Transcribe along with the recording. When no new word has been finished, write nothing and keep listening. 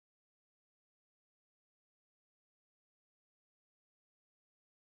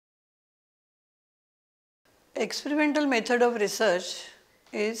Experimental method of research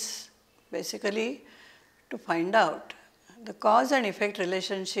is basically to find out the cause and effect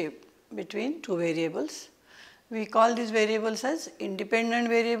relationship between two variables. We call these variables as independent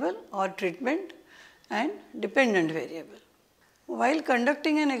variable or treatment and dependent variable. While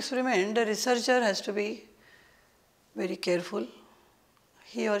conducting an experiment, the researcher has to be very careful.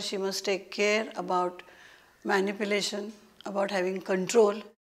 He or she must take care about manipulation, about having control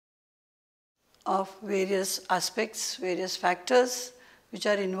of various aspects, various factors which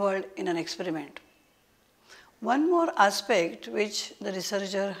are involved in an experiment. One more aspect which the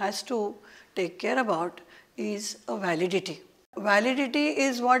researcher has to take care about is a validity. Validity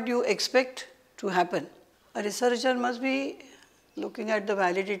is what you expect to happen. A researcher must be looking at the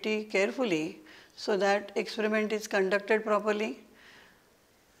validity carefully so that experiment is conducted properly,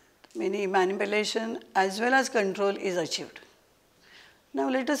 meaning manipulation as well as control is achieved. Now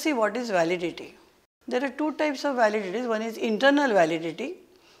let us see what is validity. There are two types of validities. One is internal validity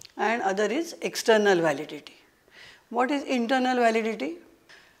and other is external validity. What is internal validity?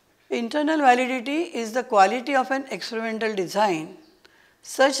 Internal validity is the quality of an experimental design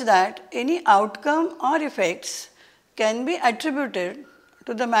such that any outcome or effects can be attributed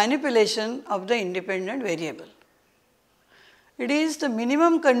to the manipulation of the independent variable. It is the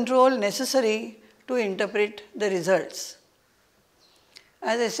minimum control necessary to interpret the results.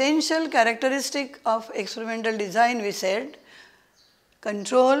 As essential characteristic of experimental design, we said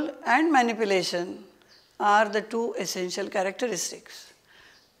control and manipulation are the two essential characteristics.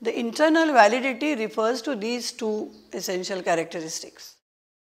 The internal validity refers to these two essential characteristics.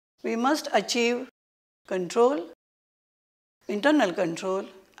 We must achieve control, internal control,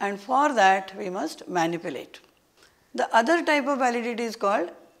 and for that we must manipulate. The other type of validity is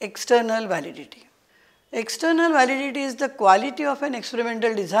called external validity. External validity is the quality of an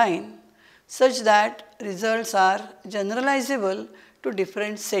experimental design such that results are generalizable to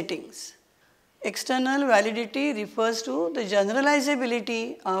different settings. External validity refers to the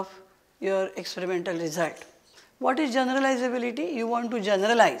generalizability of your experimental result. What is generalizability? You want to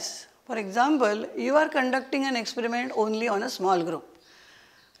generalize. For example, you are conducting an experiment only on a small group.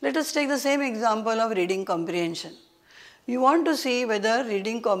 Let us take the same example of reading comprehension. You want to see whether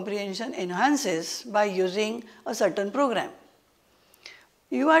reading comprehension enhances by using a certain program.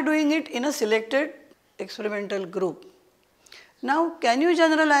 You are doing it in a selected experimental group. Now, can you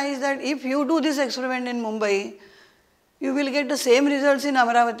generalize that if you do this experiment in Mumbai, you will get the same results in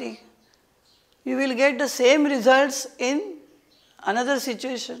Amaravati? You will get the same results in another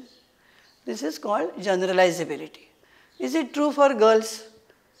situation? This is called generalizability. Is it true for girls?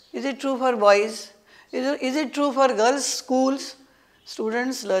 Is it true for boys? Is it true for girls' schools,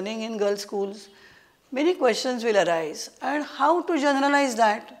 students learning in girls' schools? Many questions will arise. And how to generalize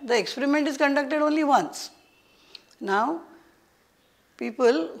that? The experiment is conducted only once. Now,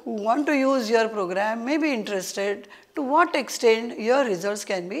 people who want to use your program may be interested to what extent your results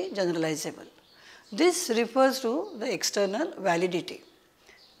can be generalizable. This refers to the external validity.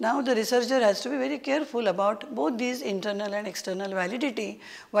 Now, the researcher has to be very careful about both these internal and external validity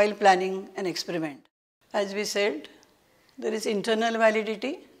while planning an experiment. As we said, there is internal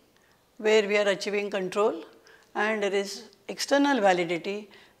validity where we are achieving control, and there is external validity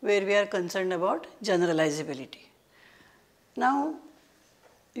where we are concerned about generalizability. Now,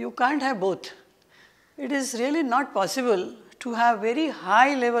 you can't have both. It is really not possible to have very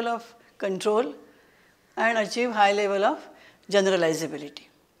high level of control and achieve high level of generalizability.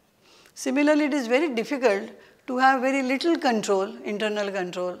 Similarly, it is very difficult to have very little control, internal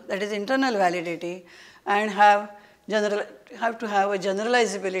control, that is internal validity, and have to have a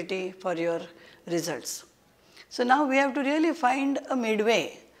generalizability for your results. So now we have to really find a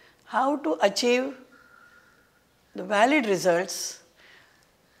midway, how to achieve the valid results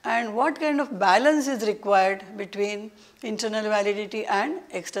and what kind of balance is required between internal validity and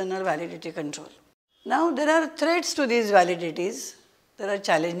external validity control. Now there are threats to these validities, there are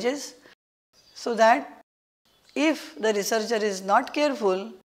challenges, so that if the researcher is not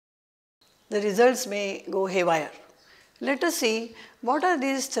careful, the results may go haywire. Let us see what are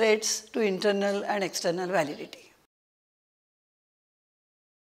these threats to internal and external validity.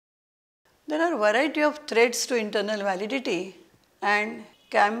 There are a variety of threats to internal validity, and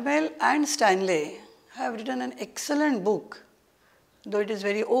Campbell and Stanley have written an excellent book, though it is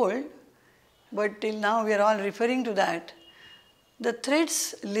very old, but till now we are all referring to that. The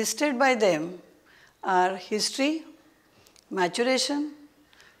threats listed by them are history, maturation,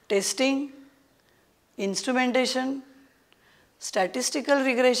 testing, instrumentation, statistical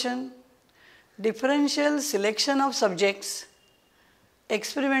regression, differential selection of subjects,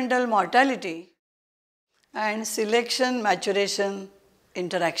 experimental mortality, and selection, maturation,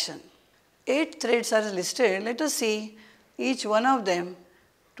 interaction. 8 threats are listed. Let us see each one of them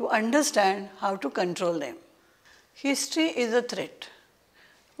to understand how to control them. History is a threat.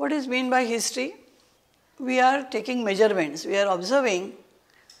 What is meant by history? We are taking measurements. We are observing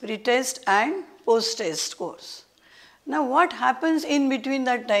pre-test and post-test scores. Now what happens in between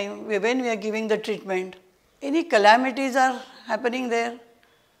that time when we are giving the treatment? Any calamities are happening there,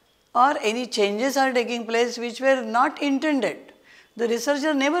 or any changes are taking place which were not intended. The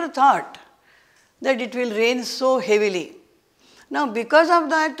researcher never thought that it will rain so heavily. Now because of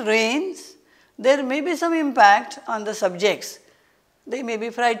that rains, there may be some impact on the subjects. They may be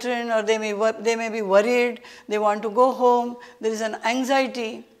frightened, or they may be worried, they want to go home, there is an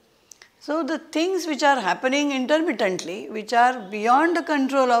anxiety. So the things which are happening intermittently, which are beyond the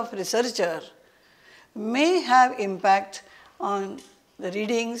control of researcher, may have impact on the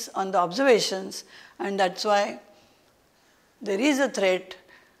readings, on the observations, and that's why there is a threat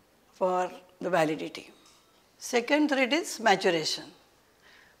for the validity. Second threat is maturation.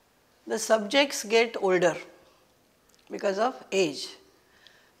 The subjects get older because of age.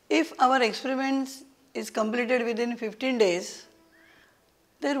 If our experiment is completed within 15 days,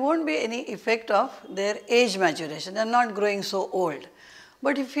 there won't be any effect of their age maturation. They are not growing so old.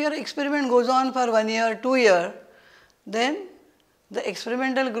 But if your experiment goes on for 1 year, 2 years, then the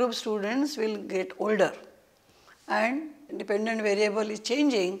experimental group students will get older, and dependent variable is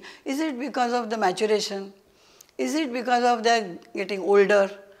changing. Is it because of the maturation? Is it because of their getting older?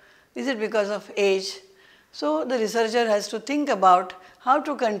 Is it because of age? So the researcher has to think about how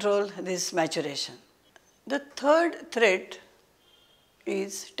to control this maturation. The third threat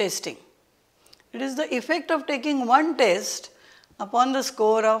is testing. It is the effect of taking one test upon the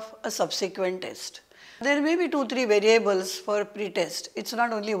score of a subsequent test. There may be 2-3 variables for pre-test. It's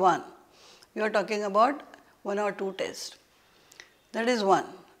not only one. We are talking about 1 or 2 tests. That is one.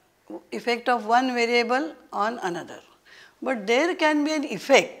 Effect of one variable on another. But there can be an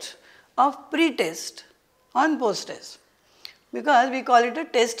effect of pre-test on post-test, because we call it a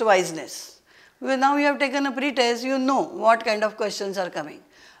test wiseness. Because now you have taken a pre-test, you know what kind of questions are coming.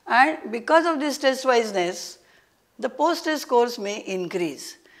 And because of this test wiseness, the post-test scores may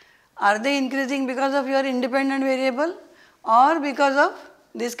increase. Are they increasing because of your independent variable or because of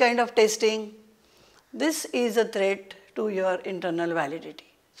this kind of testing? This is a threat to your internal validity.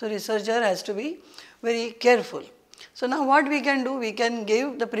 So researcher has to be very careful. So now what we can do, we can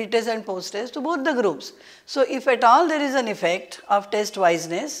give the pre-test and post-test to both the groups. So if at all there is an effect of test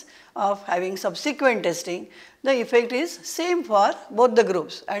wiseness, of having subsequent testing, the effect is same for both the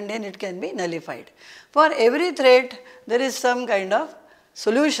groups, and then it can be nullified. For every threat there is some kind of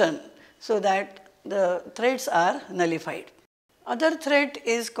solution so that the threats are nullified. Other threat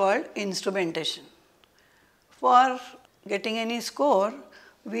is called instrumentation. For getting any score,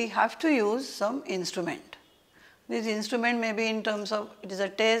 we have to use some instrument. This instrument may be in terms of, it is a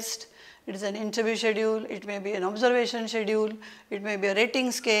test, it is an interview schedule, it may be an observation schedule, it may be a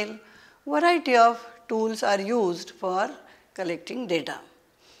rating scale. Variety of tools are used for collecting data.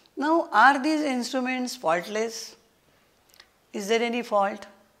 Now, are these instruments faultless? Is there any fault?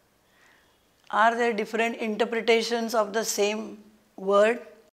 Are there different interpretations of the same word?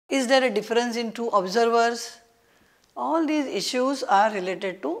 Is there a difference in 2 observers? All these issues are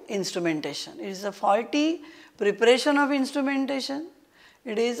related to instrumentation. It is a faulty preparation of instrumentation,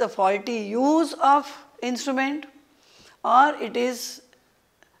 it is a faulty use of instrument, or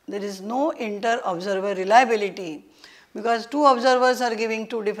there is no inter-observer reliability, because 2 observers are giving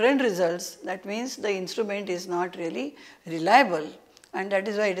 2 different results. That means the instrument is not really reliable, and that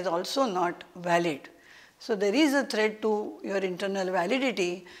is why it is also not valid. So there is a threat to your internal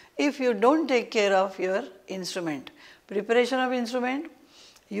validity if you don't take care of your instrument. Preparation of instrument,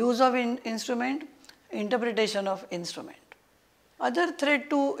 use of instrument, interpretation of instrument. Other threat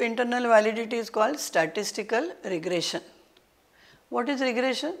to internal validity is called statistical regression. What is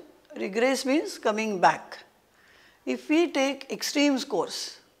regression? Regress means coming back. If we take extreme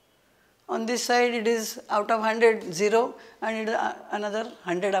scores, on this side it is out of 100, 0, and it is another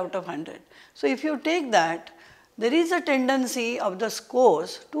 100 out of 100. So if you take that, there is a tendency of the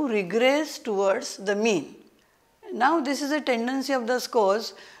scores to regress towards the mean. Now this is a tendency of the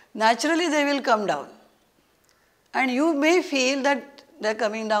scores, naturally they will come down. And you may feel that they are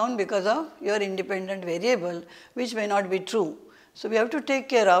coming down because of your independent variable, which may not be true. So we have to take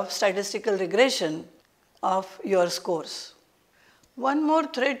care of statistical regression of your scores. One more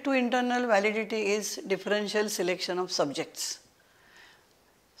threat to internal validity is differential selection of subjects.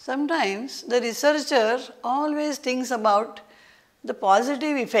 Sometimes the researcher always thinks about the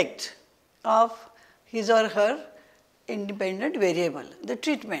positive effect of his or her independent variable, the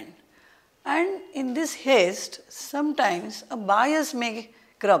treatment. And in this haste, sometimes a bias may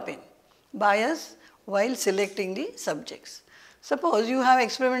crop in, bias while selecting the subjects. Suppose you have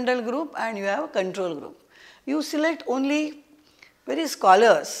experimental group and you have a control group. You select only very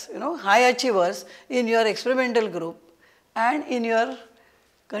scholars, high achievers in your experimental group, and in your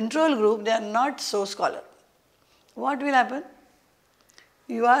control group they are not so scholar. What will happen?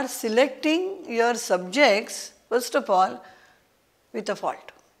 You are selecting your subjects first of all with a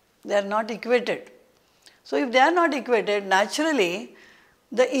fault. They are not equated. So if they are not equated, naturally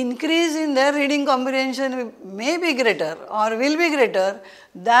the increase in their reading comprehension may be greater or will be greater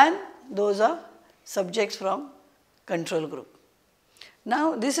than those of subjects from control group.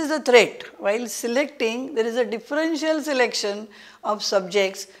 Now this is a threat. While selecting, there is a differential selection of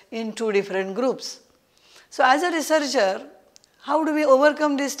subjects in two different groups. So as a researcher, how do we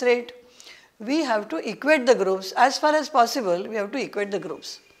overcome this threat? We have to equate the groups. As far as possible, we have to equate the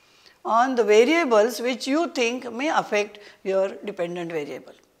groups on the variables which you think may affect your dependent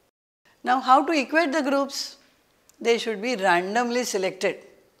variable. Now how to equate the groups? They should be randomly selected.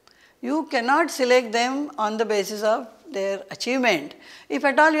 You cannot select them on the basis of their achievement. If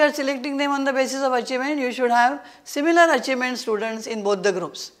at all you are selecting them on the basis of achievement, you should have similar achievement students in both the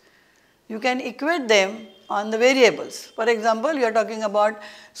groups. You can equate them on the variables. For example, you are talking about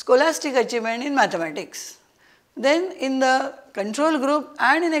scholastic achievement in mathematics. Then in the control group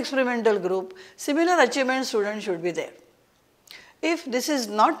and in experimental group, similar achievement students should be there. If this is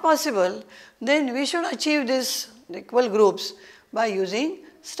not possible, then we should achieve these equal groups by using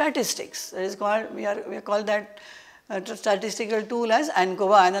statistics. That is called, we call that statistical tool as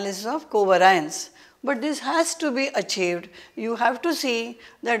ANCOVA, analysis of covariance. But this has to be achieved. You have to see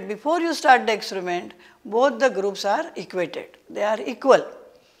that before you start the experiment, both the groups are equated. They are equal.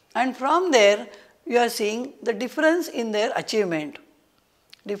 And from there, you are seeing the difference in their achievement,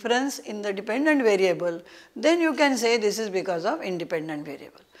 difference in the dependent variable. Then you can say this is because of independent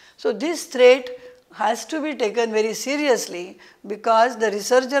variable. So this threat has to be taken very seriously because the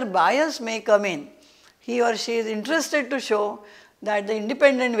researcher bias may come in. He or she is interested to show that the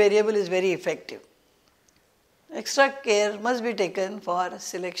independent variable is very effective. Extra care must be taken for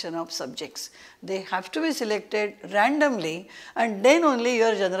selection of subjects. They have to be selected randomly, and then only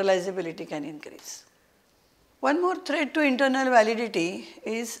your generalizability can increase. One more threat to internal validity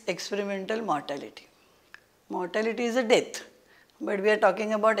is experimental mortality. Mortality is a death, but we are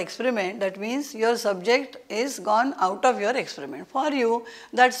talking about experiment. That means your subject is gone out of your experiment. For you,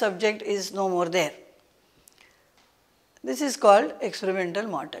 that subject is no more there. This is called experimental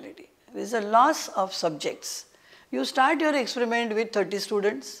mortality. There is a loss of subjects. You start your experiment with 30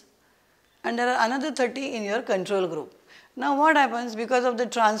 students and there are another 30 in your control group. Now what happens? Because of the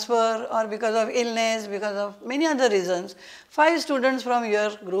transfer or because of illness, because of many other reasons, 5 students from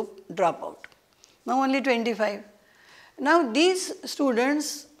your group drop out. Now only 25. Now these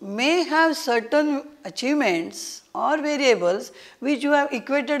students may have certain achievements or variables which you have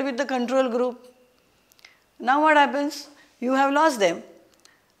equated with the control group. Now what happens? You have lost them,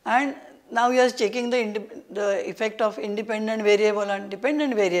 and now you are checking the effect of independent variable and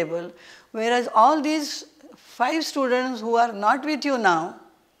dependent variable, whereas all these 5 students who are not with you now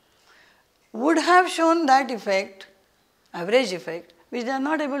would have shown that effect, average effect, which they are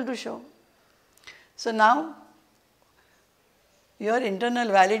not able to show. So now your internal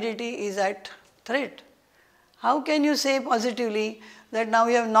validity is at threat. How can you say positively that now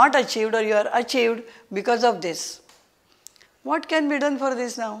you have not achieved or you are achieved because of this? What can be done for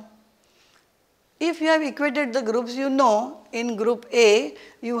this now? If you have equated the groups, you know in group A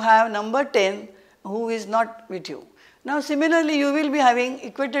you have number 10 who is not with you. Now similarly you will be having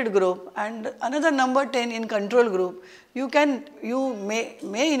equated group and another number 10 in control group. You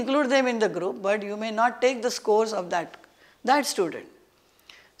may include them in the group, but you may not take the scores of that student.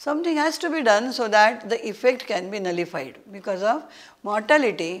 Something has to be done so that the effect can be nullified because of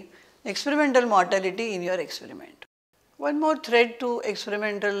mortality, experimental mortality in your experiment. One more threat to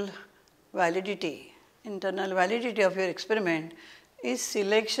experimental validity, internal validity of your experiment is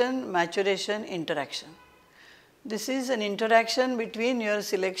selection, maturation, interaction. This is an interaction between your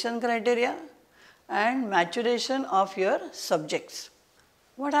selection criteria and maturation of your subjects.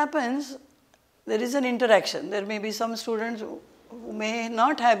 What happens? There is an interaction. There may be some students who may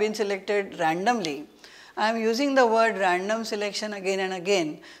not have been selected randomly. I am using the word random selection again and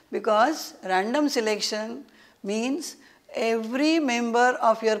again because random selection means every member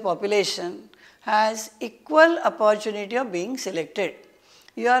of your population has equal opportunity of being selected.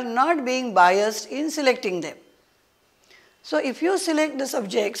 You are not being biased in selecting them. So if you select the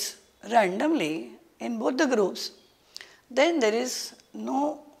subjects randomly in both the groups, then there is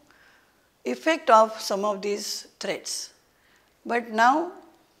no effect of some of these threats. But now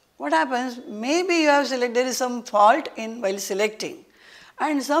what happens, maybe you have selected, there is some fault in while selecting,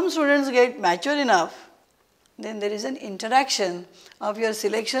 and some students get mature enough, then there is an interaction of your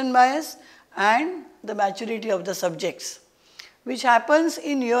selection bias and the maturity of the subjects, which happens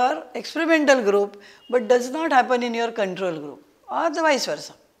in your experimental group but does not happen in your control group, or the vice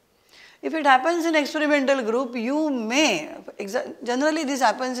versa. If it happens in experimental group, you may, generally this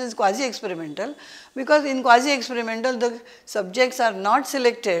happens in quasi-experimental, because in quasi-experimental the subjects are not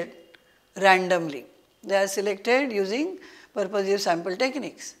selected randomly. They are selected using purposive sample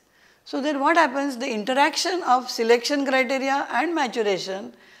techniques. So then what happens, the interaction of selection criteria and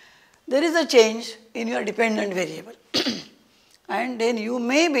maturation, there is a change in your dependent variable. And then you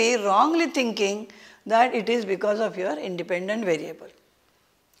may be wrongly thinking that it is because of your independent variable.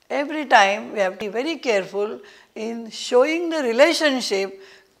 Every time we have to be very careful in showing the relationship,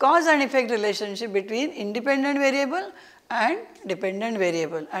 cause and effect relationship between independent variable and dependent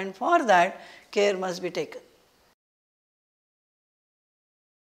variable, and for that care must be taken.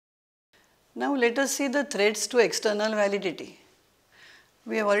 Now let us see the threats to external validity.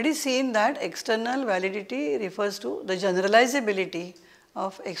 We have already seen that external validity refers to the generalizability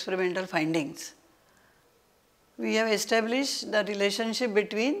of experimental findings. We have established the relationship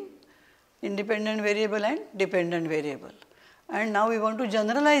between independent variable and dependent variable, and now we want to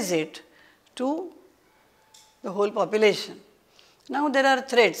generalize it to the whole population. Now there are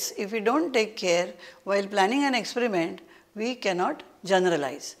threats. If we don't take care while planning an experiment, we cannot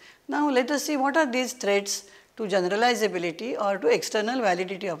generalize. Now let us see what are these threats to generalizability or to external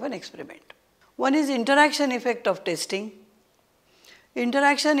validity of an experiment. One is interaction effect of testing,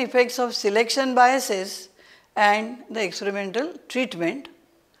 interaction effects of selection biases and the experimental treatment,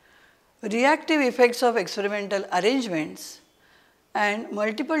 reactive effects of experimental arrangements, and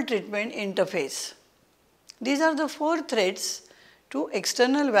multiple treatment interface. These are the 4 threats to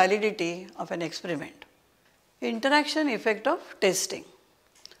external validity of an experiment. Interaction effect of testing.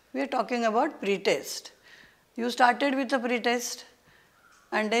 We are talking about pre-test. You started with a pre-test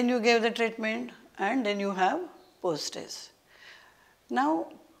and then you gave the treatment and then you have post-test. Now,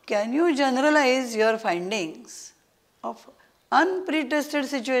 can you generalize your findings of unpretested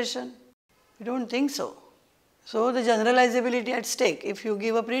situation? We don't think so. So, the generalizability at stake. If you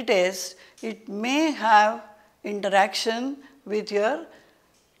give a pre-test, it may have interaction with your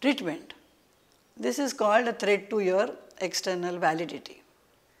treatment. This is called a threat to your external validity.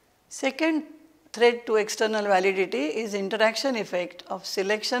 Second threat to external validity is interaction effect of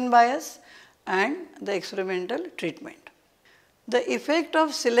selection bias and the experimental treatment. The effect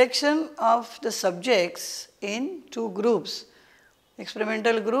of selection of the subjects in 2 groups,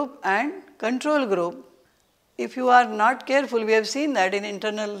 experimental group and control group, if you are not careful, we have seen that in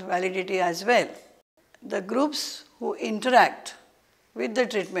internal validity as well. The groups who interact with the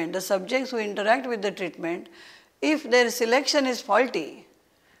treatment, the subjects who interact with the treatment, if their selection is faulty,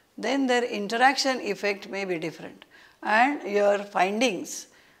 then their interaction effect may be different, and your findings,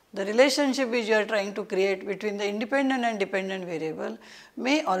 the relationship which you are trying to create between the independent and dependent variable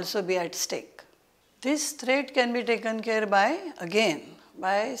may also be at stake. This threat can be taken care by, again,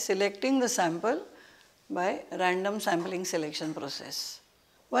 by selecting the sample by random sampling selection process.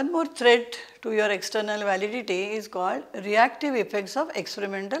 One more threat to your external validity is called reactive effects of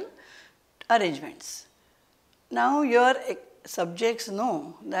experimental arrangements. Now your subjects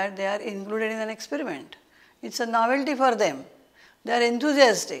know that they are included in an experiment. It's a novelty for them. They are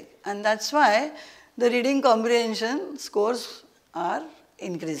enthusiastic, and that's why the reading comprehension scores are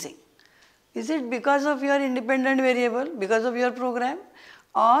increasing. Is it because of your independent variable, because of your program,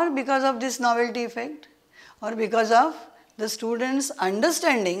 or because of this novelty effect, or because of the students'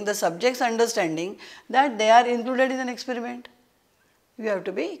 understanding, the subjects' understanding that they are included in an experiment? You have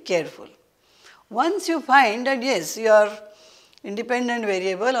to be careful. Once you find that yes, your independent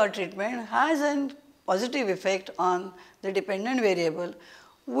variable or treatment has a positive effect on the dependent variable,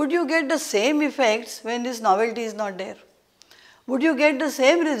 would you get the same effects when this novelty is not there? Would you get the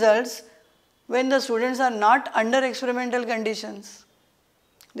same results when the students are not under experimental conditions?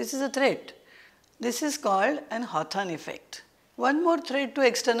 This is a threat. This is called an Hawthorne effect. One more threat to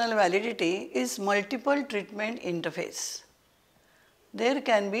external validity is multiple treatment interface. There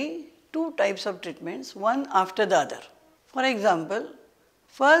can be 2 types of treatments, one after the other. For example,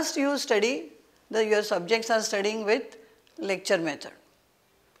 first you study, your subjects are studying with lecture method.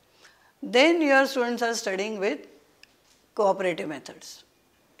 Then your students are studying with cooperative methods.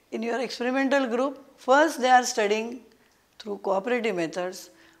 In your experimental group, first they are studying through cooperative methods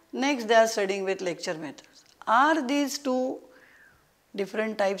Next, they are studying with lecture methods. Are these two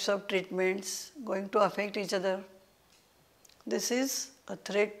different types of treatments going to affect each other? This is a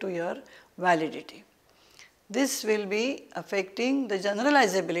threat to your validity. This will be affecting the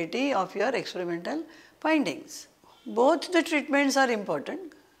generalizability of your experimental findings. Both the treatments are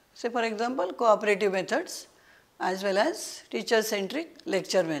important. Say for example, cooperative methods as well as teacher-centric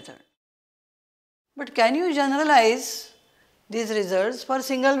lecture method. But can you generalize these results for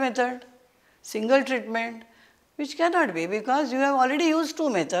single method, single treatment? Which cannot be, because you have already used two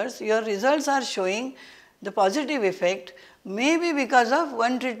methods. Your results are showing the positive effect, maybe because of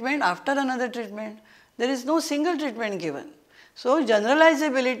one treatment after another treatment. There is no single treatment given. So,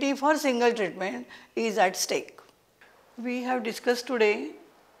 generalizability for single treatment is at stake. We have discussed today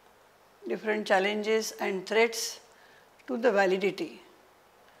different challenges and threats to the validity.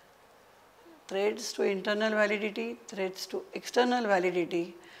 Threats to internal validity, threats to external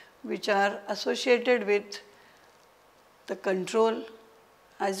validity, which are associated with the control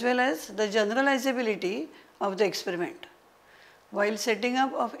as well as the generalizability of the experiment. While setting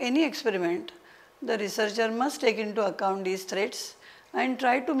up of any experiment, the researcher must take into account these threats and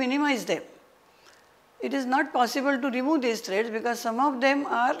try to minimize them. It is not possible to remove these threats because some of them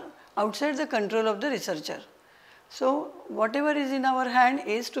are outside the control of the researcher. So, whatever is in our hand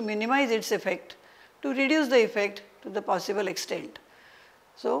is to minimize its effect, to reduce the effect to the possible extent.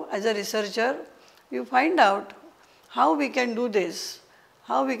 So, as a researcher, you find out how we can do this,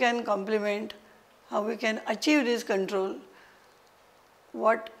 how we can complement, how we can achieve this control,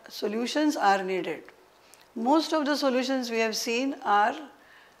 what solutions are needed. Most of the solutions we have seen are,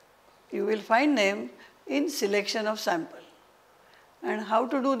 you will find them in selection of sample. And how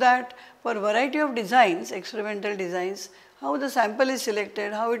to do that for variety of designs, experimental designs, how the sample is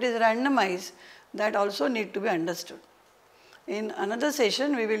selected, how it is randomized, that also need to be understood. In another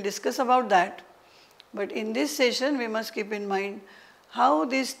session we will discuss about that, but in this session we must keep in mind how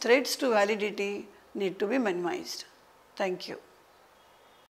these threats to validity need to be minimized. Thank you.